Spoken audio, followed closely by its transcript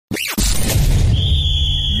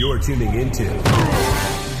You're tuning into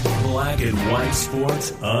Black and White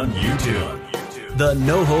Sports on YouTube. The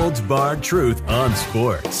no-holds-barred truth on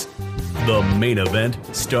sports. The main event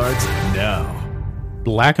starts now.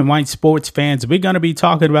 Black and White Sports fans, we're going to be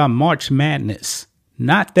talking about March Madness.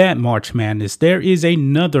 Not that March Madness. There is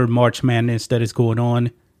another March Madness that is going on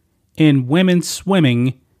in women's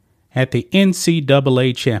swimming at the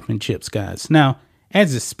NCAA Championships, guys. Now,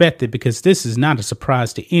 as expected, because this is not a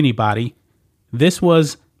surprise to anybody, this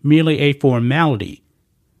was merely a formality.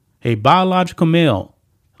 A biological male,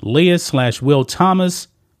 Lia/Will Thomas,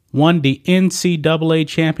 won the NCAA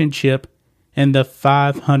Championship in the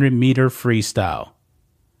 500-meter freestyle.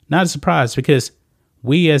 Not a surprise, because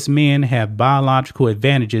we as men have biological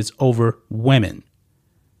advantages over women.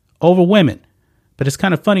 But it's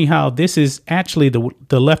kind of funny how this is actually the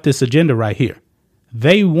leftist agenda right here.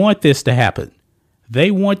 They want this to happen. They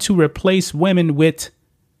want to replace women with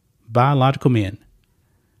biological men.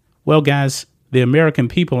 Well, guys, the American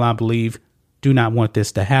people, I believe, do not want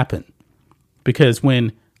this to happen. Because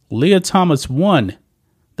when Lia Thomas won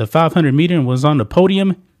the 500 meter and was on the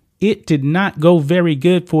podium, it did not go very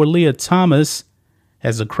good for Lia Thomas,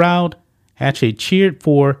 as the crowd actually cheered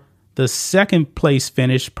for the second place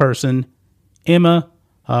finish person, Emma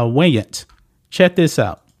Weyant. Check this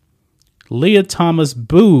out. Lia Thomas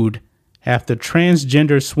booed after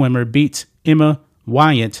transgender swimmer beats Emma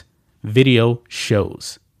Weyant, video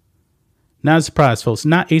shows. Not a surprise, folks.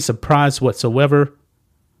 Not a surprise whatsoever.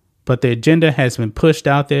 But the agenda has been pushed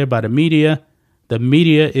out there by the media. The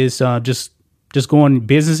media is just going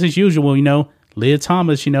business as usual, Lia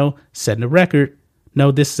Thomas, setting the record. No,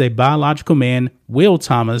 this is a biological man, Will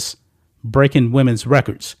Thomas, breaking women's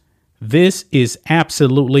records. This is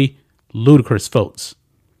absolutely ludicrous, folks.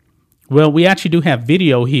 Well, we actually do have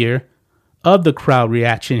video here of the crowd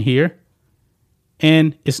reaction here,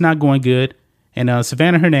 and it's not going good. And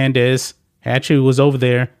Savannah Hernandez actually was over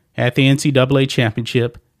there at the NCAA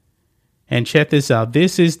Championship. And check this out.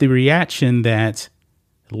 This is the reaction that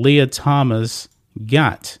Lia Thomas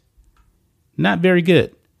got. Not very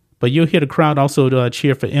good. But you'll hear the crowd also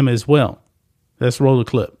cheer for Emma as well. Let's roll the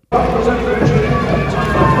clip.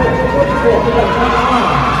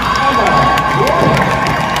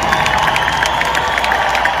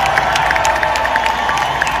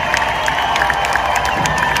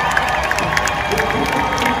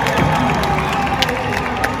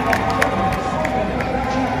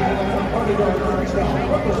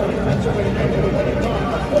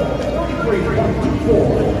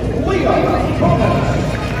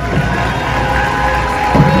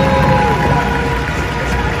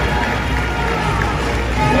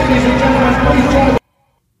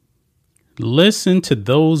 Listen to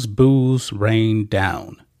those boos rain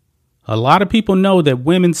down. A lot of people know that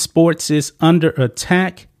women's sports is under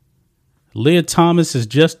attack. Lia Thomas is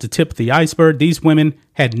just the tip of the iceberg. These women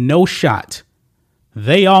had no shot.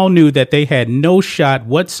 They all knew that they had no shot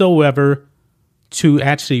whatsoever to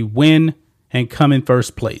actually win and come in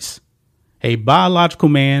first place. A biological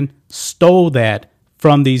man stole that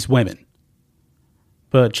from these women.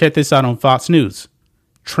 But check this out on Fox News.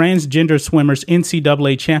 Transgender swimmers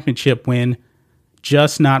NCAA championship win,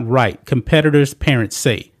 just not right, competitors' parents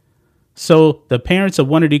say. So the parents of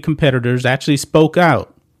one of the competitors actually spoke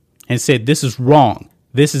out and said, this is wrong.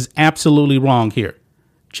 This is absolutely wrong here.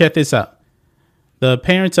 Check this out. The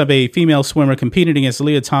parents of a female swimmer competing against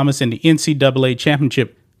Lia Thomas in the NCAA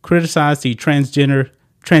championship criticized the transgender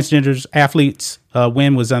athletes'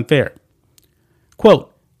 win was unfair.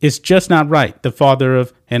 Quote, "It's just not right," the father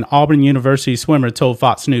of an Auburn University swimmer told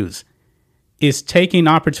Fox News. "It's taking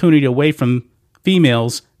opportunity away from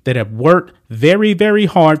females that have worked very, very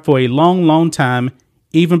hard for a long, long time,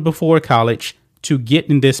 even before college, to get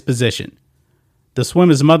in this position." The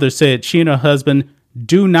swimmer's mother said she and her husband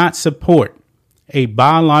do not support a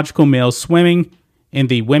biological male swimming in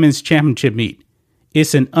the women's championship meet.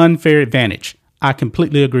 It's an unfair advantage. I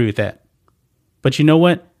completely agree with that. But you know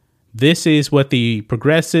what? This is what the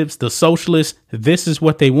progressives, the socialists, this is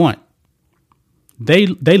what they want. They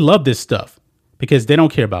love this stuff because they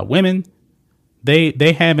don't care about women.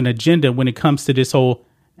 They have an agenda when it comes to this whole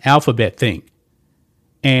alphabet thing.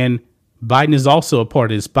 And Biden is also a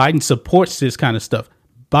part of this. Biden supports this kind of stuff.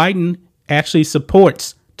 Biden actually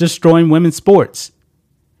supports destroying women's sports.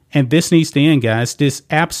 And this needs to end, guys. This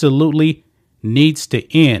absolutely needs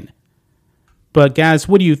to end. But guys,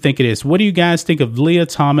 what do you think it is? What do you guys think of Lia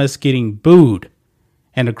Thomas getting booed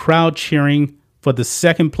and the crowd cheering for the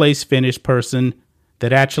second place finish person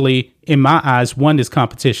that actually, in my eyes, won this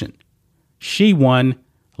competition? She won.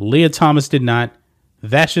 Lia Thomas did not.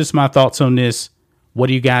 That's just my thoughts on this. What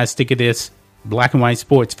do you guys think of this? Black and White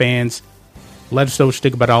Sports fans, Let us know what you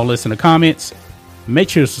think about all this in the comments. Make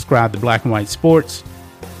sure to subscribe to Black and White Sports,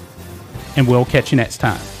 and we'll catch you next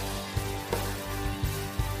time.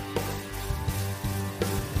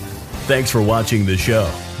 Thanks for watching the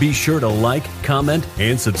show. Be sure to like, comment,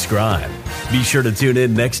 and subscribe. Be sure to tune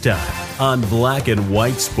in next time on Black and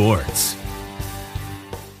White Sports.